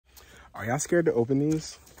Are y'all scared to open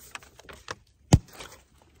these?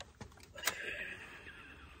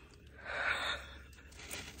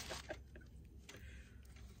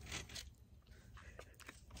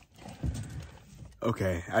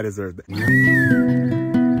 Okay, I deserve that.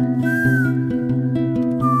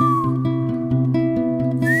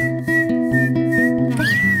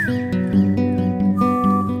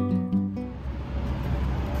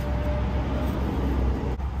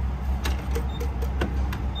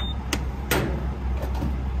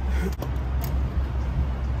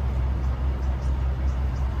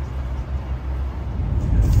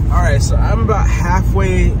 Alright, so I'm about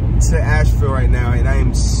halfway to Asheville right now, and I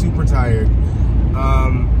am super tired.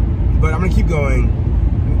 But I'm gonna keep going.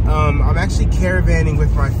 I'm actually caravanning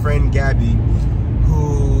with my friend Gabby,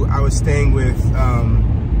 who I was staying with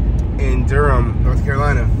in Durham, North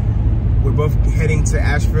Carolina. We're both heading to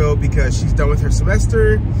Asheville because she's done with her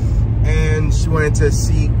semester, and she wanted to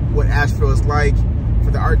see what Asheville is like for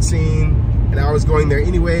the art scene. And I was going there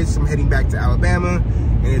anyways, so I'm heading back to Alabama,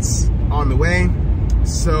 and it's on the way.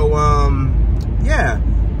 So, yeah,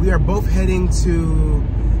 we are both heading to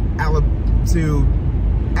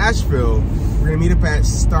Asheville. We're gonna meet up at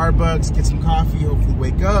Starbucks, get some coffee, hopefully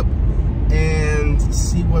wake up, and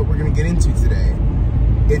see what we're gonna get into today.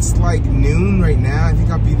 It's like noon right now. I think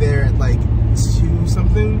I'll be there at like 2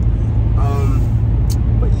 something.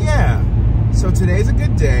 But yeah, so today's a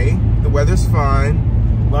good day. The weather's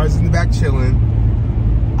fine. Lars is in the back chilling.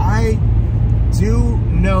 I do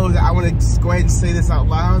know that I want to just go ahead and say this out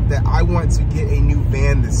loud, that I want to get a new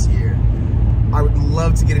van this year. I would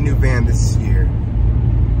love to get a new van this year.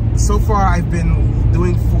 So far, I've been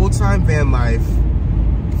doing full-time van life,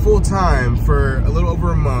 full-time for a little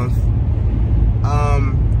over a month.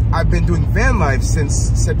 I've been doing van life since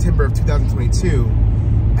September of 2022,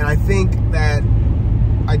 and I think that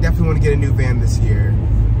I definitely want to get a new van this year.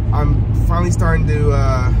 I'm finally starting to,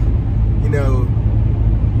 you know,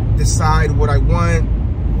 decide what I want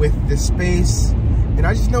with this space, and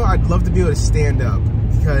I just know I'd love to be able to stand up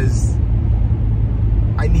because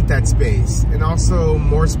I need that space, and also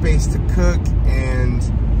more space to cook, and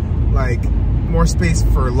like more space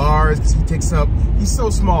for Lars because he's so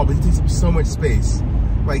small, but he takes up so much space.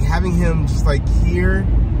 Like having him just like here,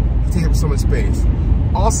 he takes up so much space.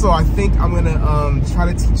 Also, I think I'm gonna try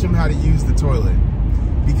to teach him how to use the toilet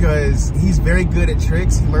because he's very good at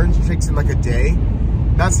tricks. He learns tricks in like a day.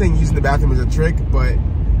 Not saying using the bathroom is a trick, but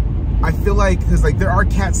I feel like, because like there are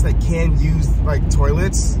cats that can use like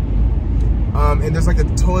toilets, and there's like a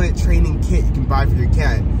toilet training kit you can buy for your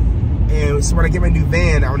cat. And so when I get my new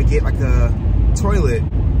van, I want to get like a toilet,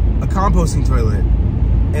 a composting toilet,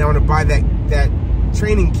 and I want to buy that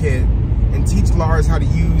training kit and teach Lars how to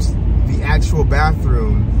use the actual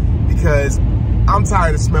bathroom because I'm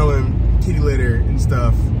tired of smelling kitty litter and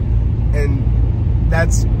stuff, and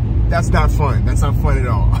that's not fun. That's not fun at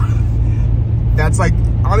all. That's like,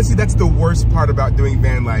 honestly, that's the worst part about doing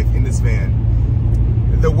van life in this van.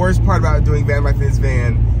 The worst part about doing van life in this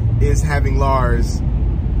van is having Lars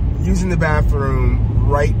using the bathroom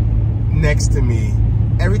right next to me.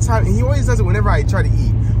 Every time, and he always does it whenever I try to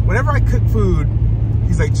eat. Whenever I cook food,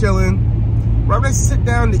 he's like chilling. Right when I sit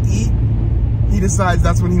down to eat, he decides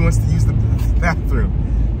that's when he wants to use the bathroom.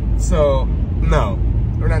 So, no.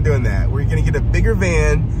 We're not doing that. We're gonna get a bigger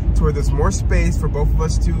van to where there's more space for both of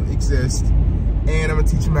us to exist, and I'm gonna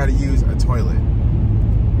teach him how to use a toilet.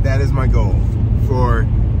 That is my goal for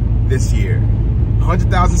this year.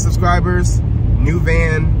 100,000 subscribers, new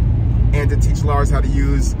van, and to teach Lars how to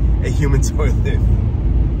use a human toilet.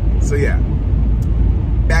 So yeah,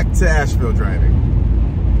 back to Asheville driving.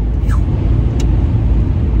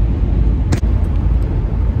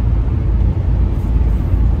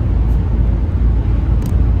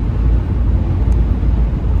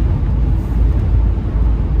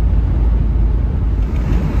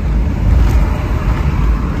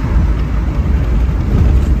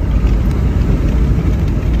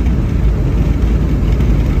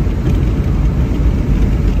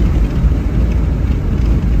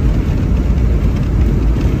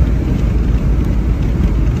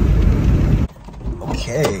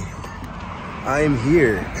 I am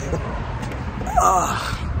here.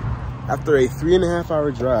 After a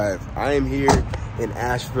 3.5-hour drive, I am here in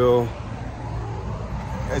Asheville.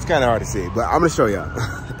 It's kind of hard to see, but I'm gonna show y'all.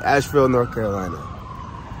 Asheville, North Carolina.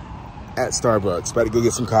 At Starbucks, about to go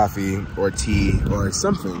get some coffee or tea or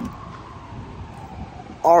something.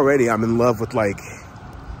 Already, I'm in love with like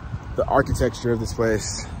the architecture of this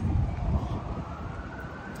place.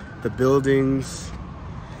 The buildings.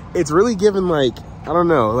 It's really given like, I don't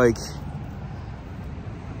know, like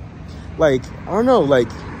I don't know, like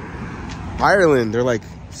Ireland or like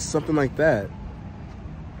something like that.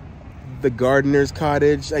 The gardener's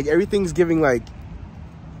cottage, like everything's giving like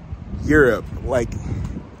Europe, like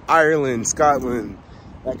Ireland, Scotland,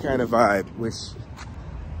 that kind of vibe, which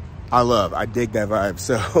I love. I dig that vibe.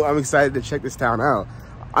 So I'm excited to check this town out.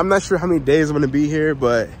 I'm not sure how many days I'm gonna be here,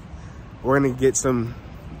 but we're gonna get some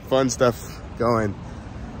fun stuff going.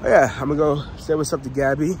 But yeah, I'm gonna go say what's up to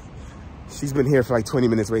Gabby. She's been here for like 20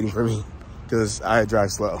 minutes waiting for me because I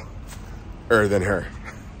drive slower than her.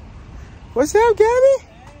 What's up, Gabby?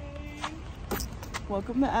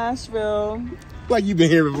 Welcome to Asheville. Like you've been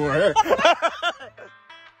here before.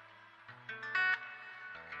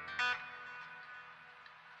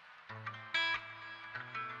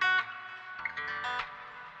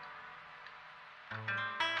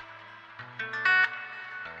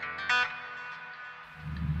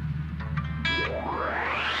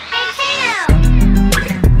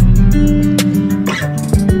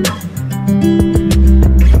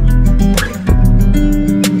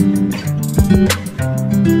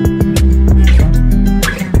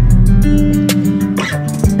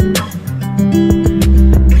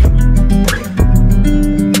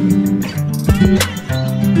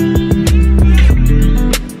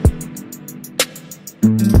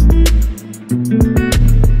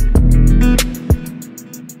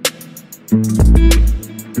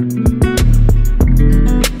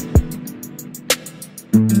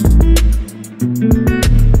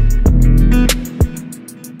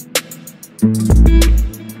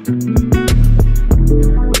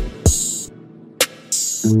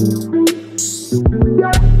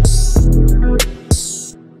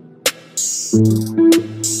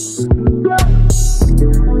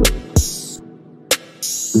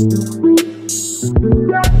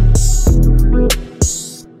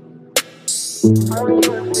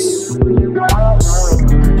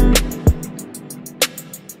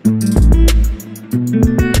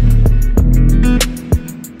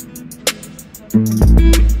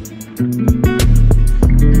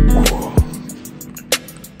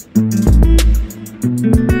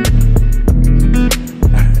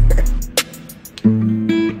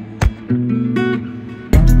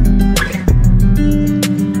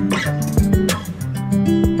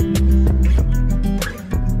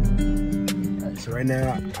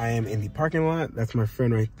 Parking lot. That's my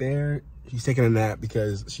friend right there. She's taking a nap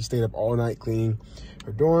because she stayed up all night cleaning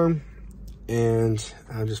her dorm, and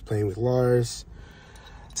I'm just playing with Lars.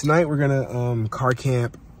 Tonight we're gonna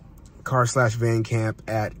car/van camp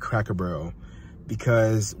at Cracker Barrel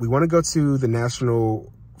because we want to go to the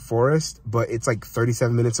National Forest, but it's like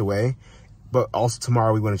 37 minutes away. But also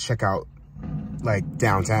tomorrow we want to check out like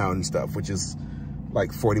downtown and stuff, which is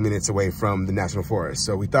like 40 minutes away from the National Forest.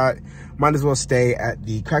 So we thought might as well stay at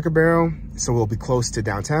the Cracker Barrel so we'll be close to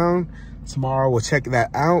downtown. Tomorrow we'll check that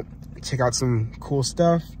out, check out some cool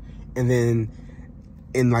stuff, and then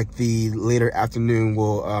in like the later afternoon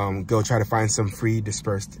we'll go try to find some free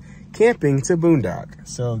dispersed camping to boondock.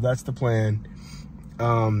 So that's the plan.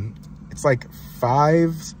 It's like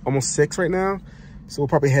 5, almost 6 right now, so we'll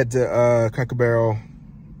probably head to Cracker Barrel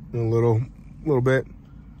in a little bit.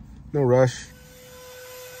 No rush.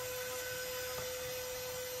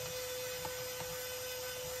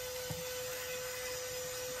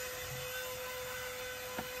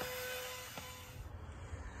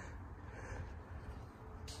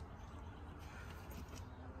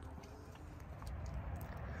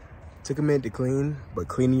 Took a minute to clean, but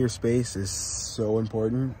cleaning your space is so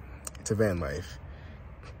important. It's a van life.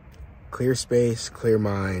 Clear space, clear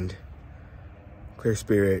mind, clear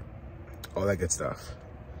spirit, all that good stuff.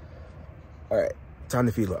 All right, time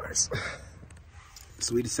to feed Lars.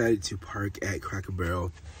 So we decided to park at Cracker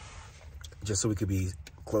Barrel just so we could be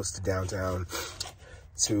close to downtown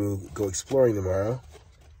to go exploring tomorrow.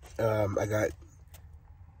 I got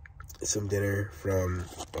some dinner from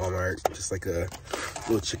Walmart, just like a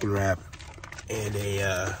little chicken wrap and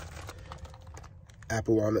a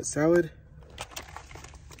apple walnut salad.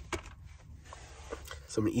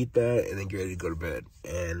 So I'm gonna eat that and then get ready to go to bed,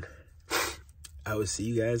 and I will see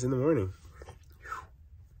you guys in the morning.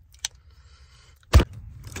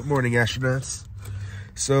 Good morning, astronauts.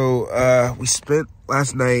 So we spent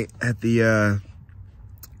last night at the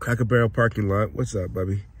Cracker Barrel parking lot. What's up,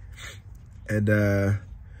 Bubby? And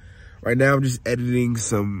right now I'm just editing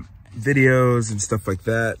some videos and stuff like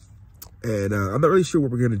that. And I'm not really sure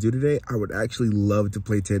what we're gonna do today. I would actually love to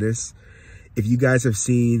play tennis. If you guys have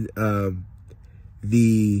seen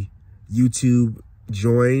the YouTube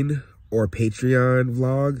join or Patreon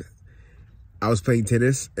vlog, I was playing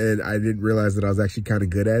tennis and I didn't realize that I was actually kind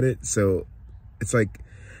of good at it. So it's like,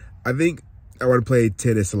 I think I want to play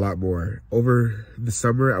tennis a lot more. Over the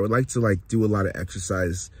summer, I would like to like do a lot of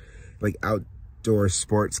exercise, like outdoor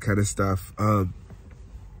sports kind of stuff.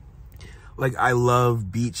 Like I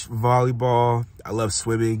love beach volleyball, I love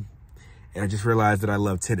swimming, and I just realized that I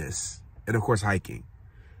love tennis, and of course hiking.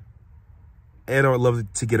 And I would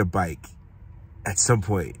love to get a bike at some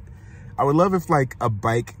point. I would love if like a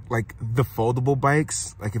bike, like the foldable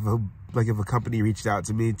bikes, like if a company reached out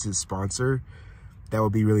to me to sponsor, that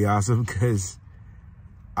would be really awesome because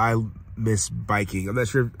I miss biking. I'm not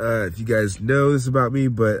sure if you guys know this about me,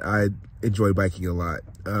 but I enjoy biking a lot.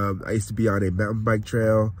 I used to be on a mountain bike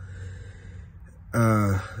team,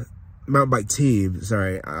 on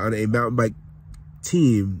a mountain bike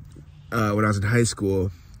team when I was in high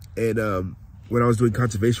school. And when I was doing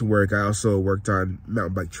conservation work, I also worked on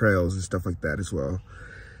mountain bike trails and stuff like that as well.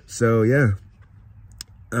 So yeah.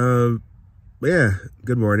 But yeah,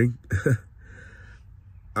 good morning.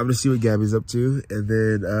 I'm gonna see what Gabby's up to, and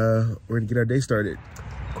then we're gonna get our day started.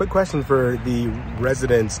 Quick question for the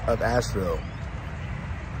residents of Asheville.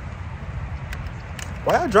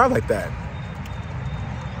 Why y'all drive like that?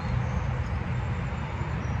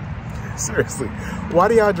 Seriously, why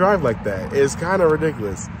do y'all drive like that? It's kind of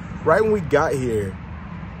ridiculous. Right when we got here,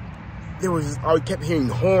 I kept hearing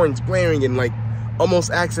horns blaring and like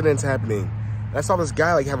almost accidents happening. And I saw this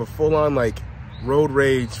guy like have a full-on like road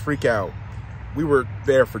rage freak out. We were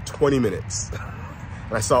there for 20 minutes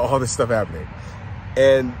and I saw all this stuff happening.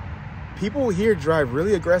 And people here drive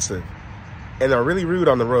really aggressive and are really rude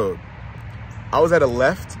on the road. I was at a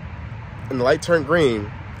left and the light turned green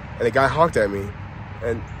and a guy honked at me.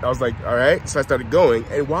 And I was like, all right. So I started going.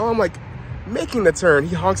 And while I'm like making the turn,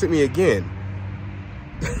 he honks at me again.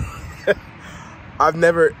 I've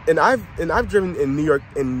driven in New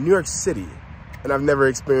York City, and I've never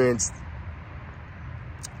experienced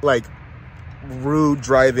like rude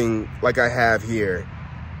driving like I have here.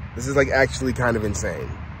 This is like actually kind of insane.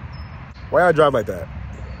 Why y'all drive like that?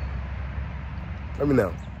 Let me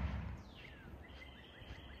know.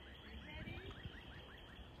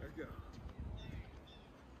 Let's go.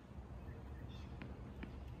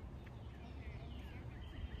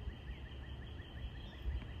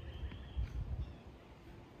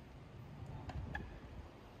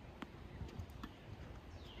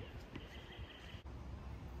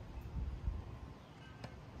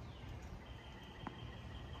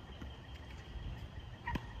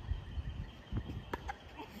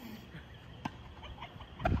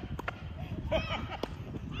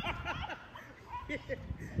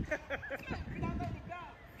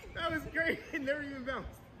 That was great. It never even bounced.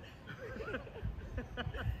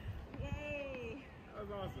 Yay. That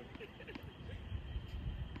was awesome.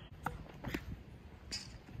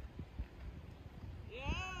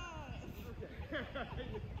 Yeah. Okay.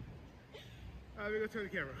 Let me go turn the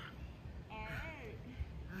camera. All right.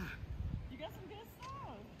 You got some good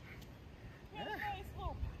stuff. You had a nice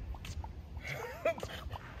little...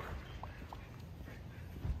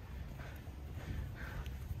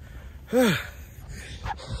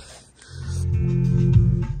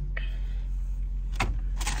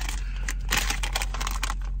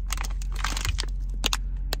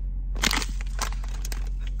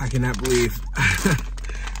 I cannot believe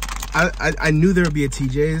I knew there would be a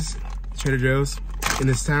TJ's, Trader Joe's, in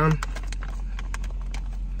this town.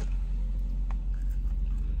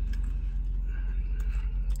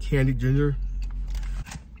 Candied ginger.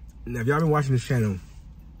 Now, if y'all been watching this channel,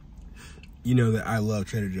 you know that I love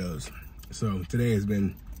Trader Joe's. So today has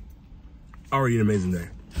been already an amazing day.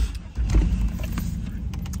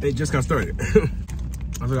 It just got started. I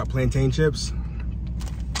also got plantain chips.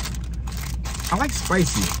 I like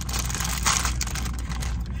spicy.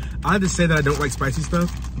 I have to say that I don't like spicy stuff,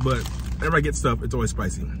 but whenever I get stuff, it's always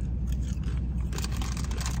spicy.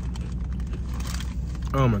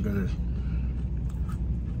 Oh my goodness.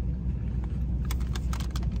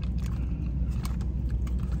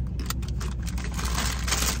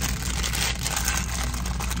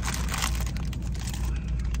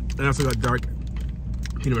 And I also got dark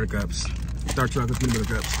peanut butter cups. Dark chocolate peanut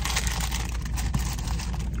butter cups.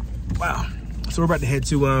 Wow. So we're about to head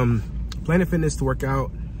to Planet Fitness to work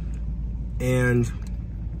out and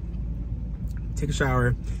take a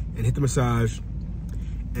shower and hit the massage.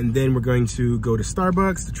 And then we're going to go to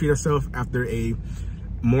Starbucks to treat ourselves after a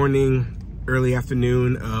morning, early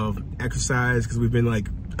afternoon of exercise, because we've been like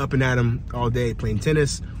up and at 'em all day playing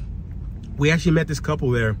tennis. We actually met this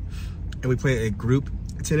couple there and we played a group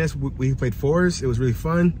tennis. We played fours. It was really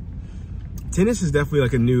fun. Tennis is definitely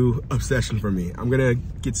like a new obsession for me. I'm gonna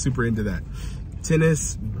get super into that.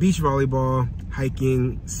 Tennis, beach volleyball,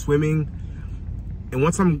 hiking, swimming. And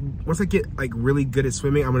once I get like really good at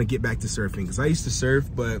swimming, I'm gonna get back to surfing, because I used to surf,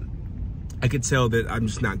 but I could tell that I'm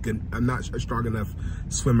just not good. I'm not a strong enough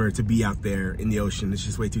swimmer to be out there in the ocean. It's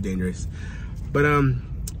just way too dangerous. But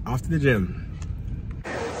off to the gym.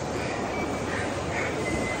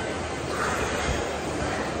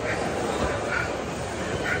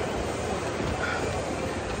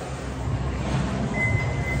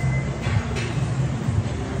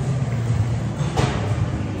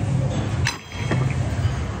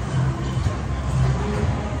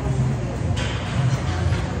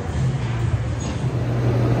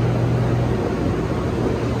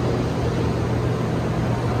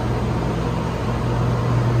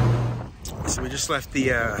 So we just left the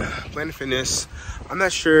Planet Fitness. I'm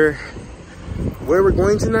not sure where we're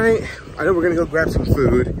going tonight. I know we're gonna go grab some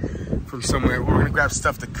food from somewhere. We're gonna grab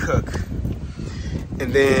stuff to cook.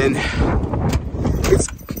 And then it's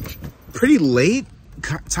pretty late.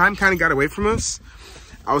 Time kind of got away from us.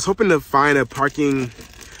 I was hoping to find a parking,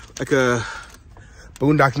 like a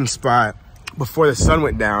boondocking spot before the sun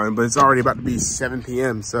went down, but it's already about to be 7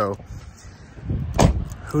 p.m. So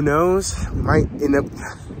who knows? We might end up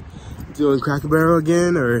doing Cracker Barrel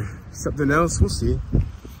again or something else. We'll see.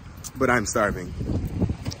 But I'm starving.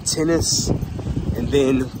 Tennis and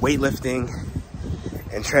then weightlifting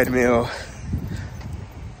and treadmill.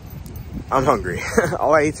 I'm hungry.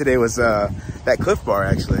 All I ate today was that Cliff Bar,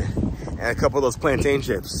 actually, and a couple of those plantain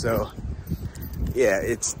chips. So yeah,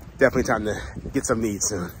 it's definitely time to get something to eat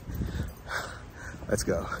soon. Let's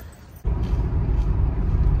go.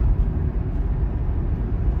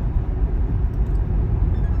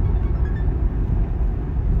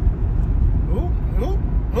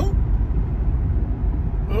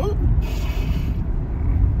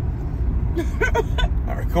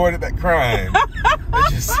 I recorded that crime that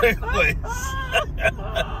just took place.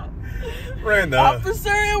 Brenda. Officer,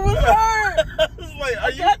 it was her. I was like,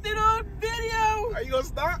 I got it on video. Are you gonna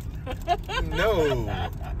stop? No.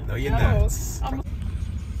 No, you're not.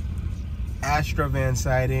 Astrovan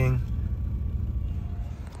sighting.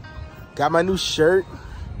 Got my new shirt.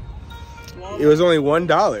 It was only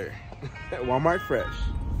 $1 at Walmart Fresh.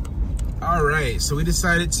 All right, so we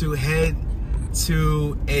decided to head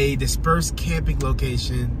to a dispersed camping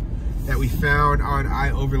location that we found on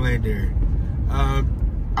iOverlander.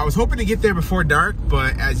 I was hoping to get there before dark,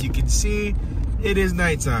 but as you can see, it is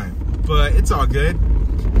nighttime. But it's all good.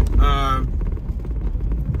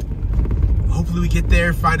 Hopefully we get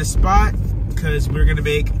there, find a spot, because we're gonna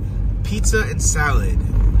make pizza and salad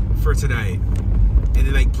for tonight, and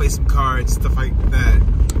then like play some cards, stuff like that.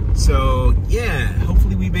 So yeah,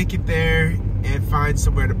 hopefully we make it there and find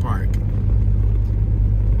somewhere to park.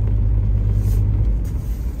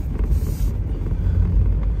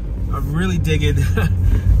 I'm really digging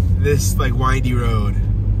this like windy road.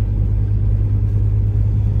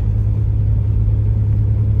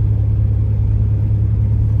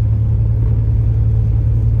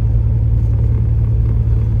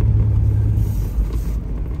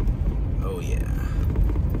 Oh yeah.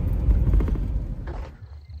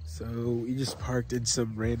 So we just parked in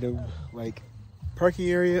some random like parking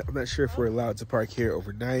area. I'm not sure if we're allowed to park here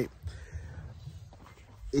overnight.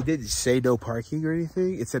 It didn't say no parking or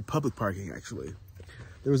anything. It said public parking, actually.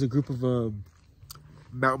 There was a group of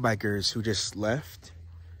mountain bikers who just left.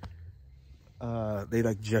 They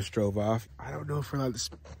like just drove off. I don't know if we're allowed to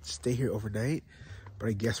stay here overnight, but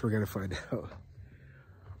I guess we're gonna find out.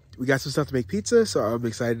 We got some stuff to make pizza, so I'm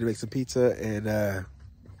excited to make some pizza. And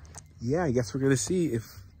yeah, I guess we're gonna see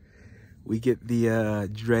if we get the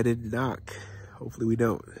dreaded knock. Hopefully we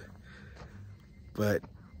don't. But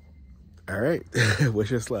all right,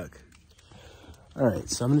 wish us luck. All right,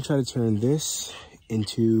 so I'm gonna try to turn this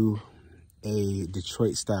into a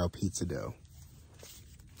Detroit style pizza dough.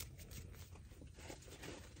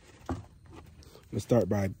 I'm gonna start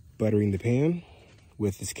by buttering the pan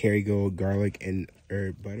with this Kerrygold garlic and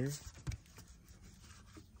herb butter.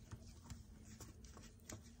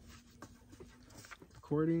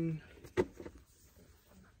 Recording.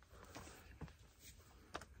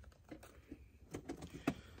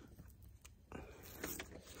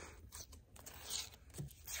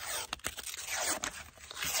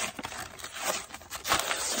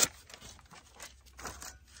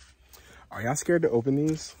 Are y'all scared to open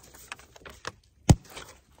these?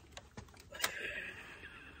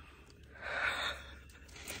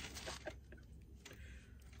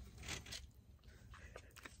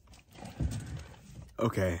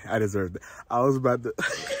 Okay, I deserved it. I was about to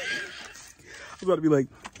be like,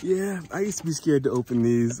 yeah, I used to be scared to open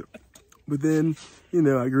these, but then, you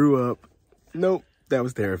know, I grew up. Nope, that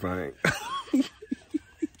was terrifying.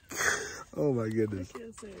 Oh my goodness. That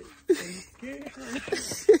kid said, "Are you scared?"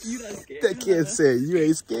 You not scared? That kid said, "You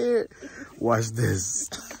ain't scared? Watch this."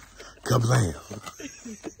 Kablam.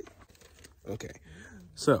 Okay,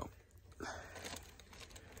 so I'm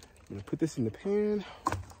gonna put this in the pan.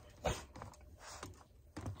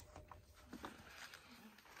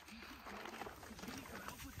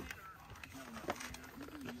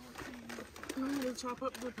 You want me to chop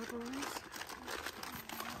up the pepperonis?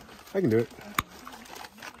 I can do it.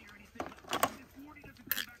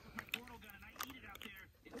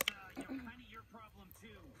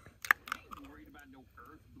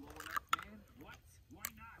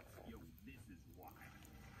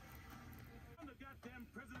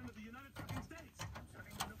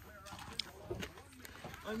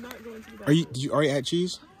 I'm not going to the Are you? Did you already add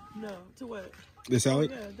cheese? No. To what? The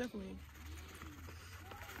salad? Oh, yeah, definitely.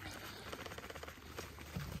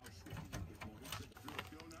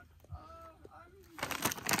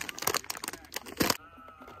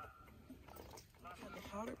 The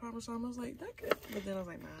powdered Parmesan, I was like, that good. But then I was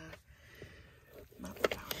like, nah, not the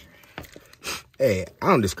powder. Hey, I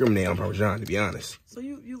don't discriminate on Parmesan, to be honest. So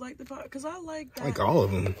you like the powder? Because I like that. I like all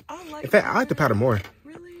of them. I like. In fact, I like the powder more.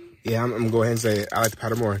 Really? Yeah, I'm gonna go ahead and say I like the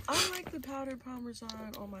powder more. I like the powdered Parmesan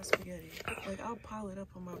on my spaghetti. Like, I'll pile it up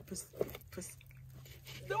on my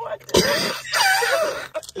No, I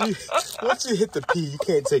didn't. Once you hit the P, you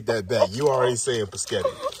can't take that back. You already saying Paschetti.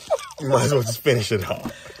 You might as well just finish it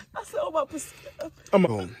off. I said, oh, my Paschetti. I'm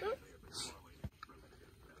home.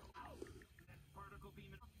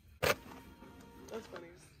 That's funny.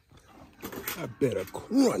 I better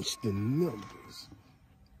crunch the numbers.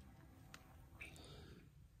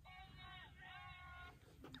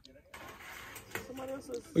 Somebody else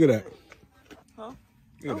is. Look at that. Huh?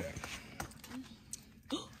 Look at that.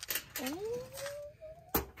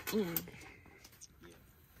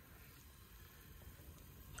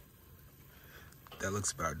 That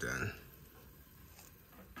looks about done.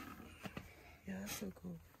 Yeah, that's so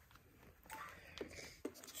cool.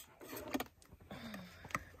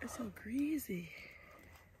 It's so greasy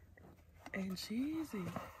and cheesy.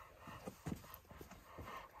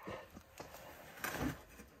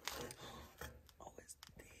 Oh, it's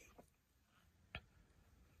thick.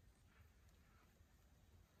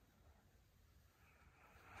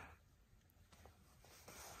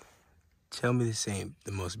 Tell me this ain't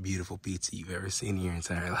the most beautiful pizza you've ever seen in your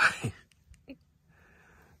entire life.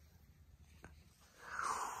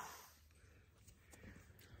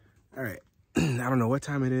 All right. I don't know what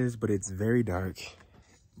time it is, but it's very dark.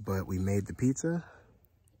 But we made the pizza.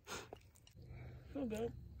 So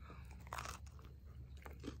good.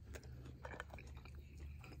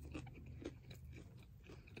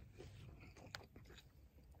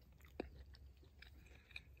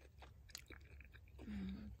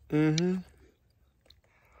 Mm-hmm.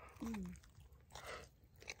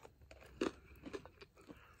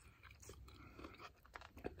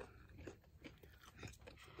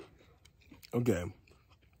 Okay.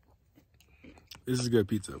 This is good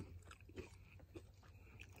pizza.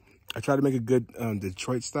 I tried to make a good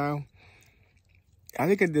Detroit style. I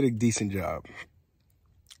think I did a decent job.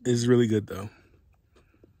 It's really good though.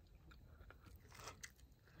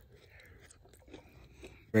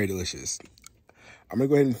 Very delicious. I'm gonna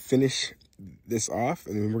go ahead and finish this off,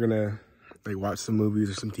 and then we're gonna like watch some movies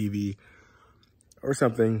or some TV or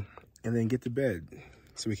something, and then get to bed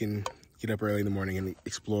so we can get up early in the morning and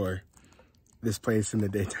explore this place in the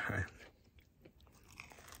daytime.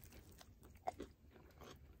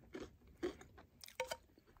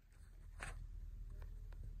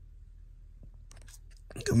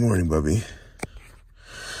 Good morning, Bubby.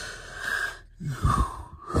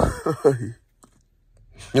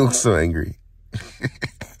 You look so angry.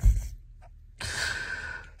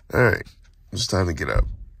 All right, it's time to get up.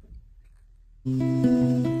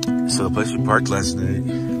 So the place we parked last night,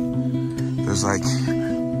 there's like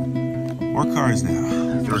more cars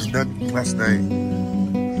now. There was none last night.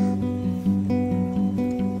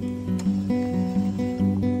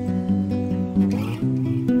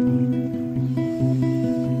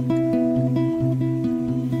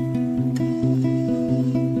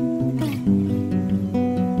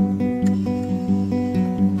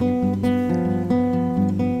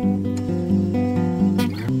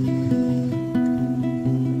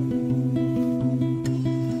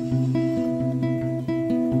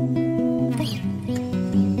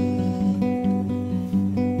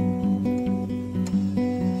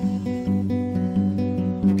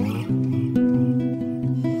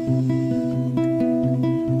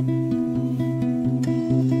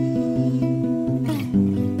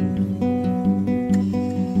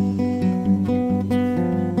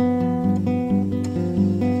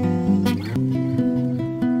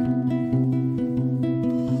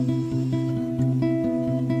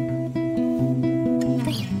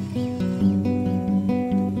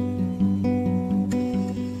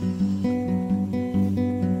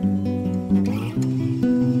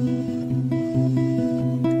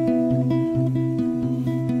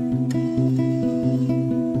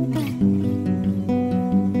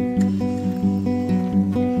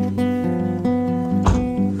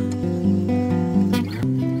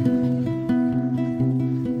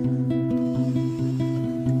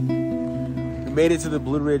 made it to the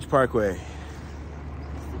Blue Ridge Parkway.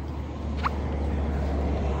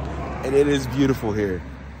 And it is beautiful here.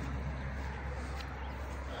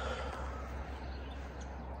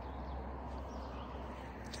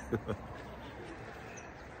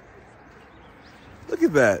 Look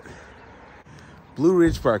at that. Blue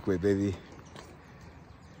Ridge Parkway, baby.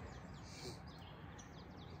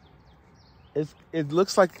 It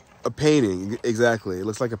looks like a painting. Exactly. It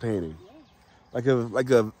looks like a painting. Like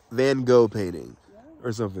a Van Gogh painting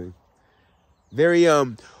or something. Very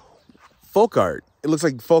folk art. It looks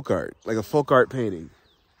like folk art, like a folk art painting.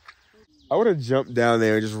 I would have jumped down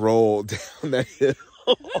there and just rolled down that hill.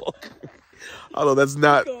 Although that's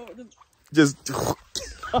not just.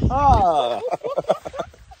 Oh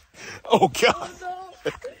God!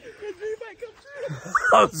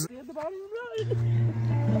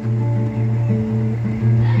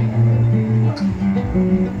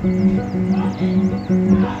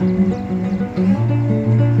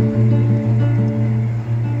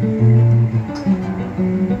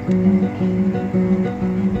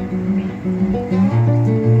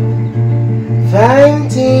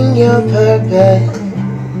 Finding your purpose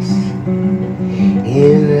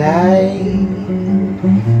in life,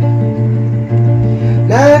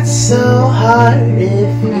 not so hard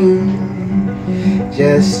if you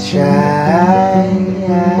just try.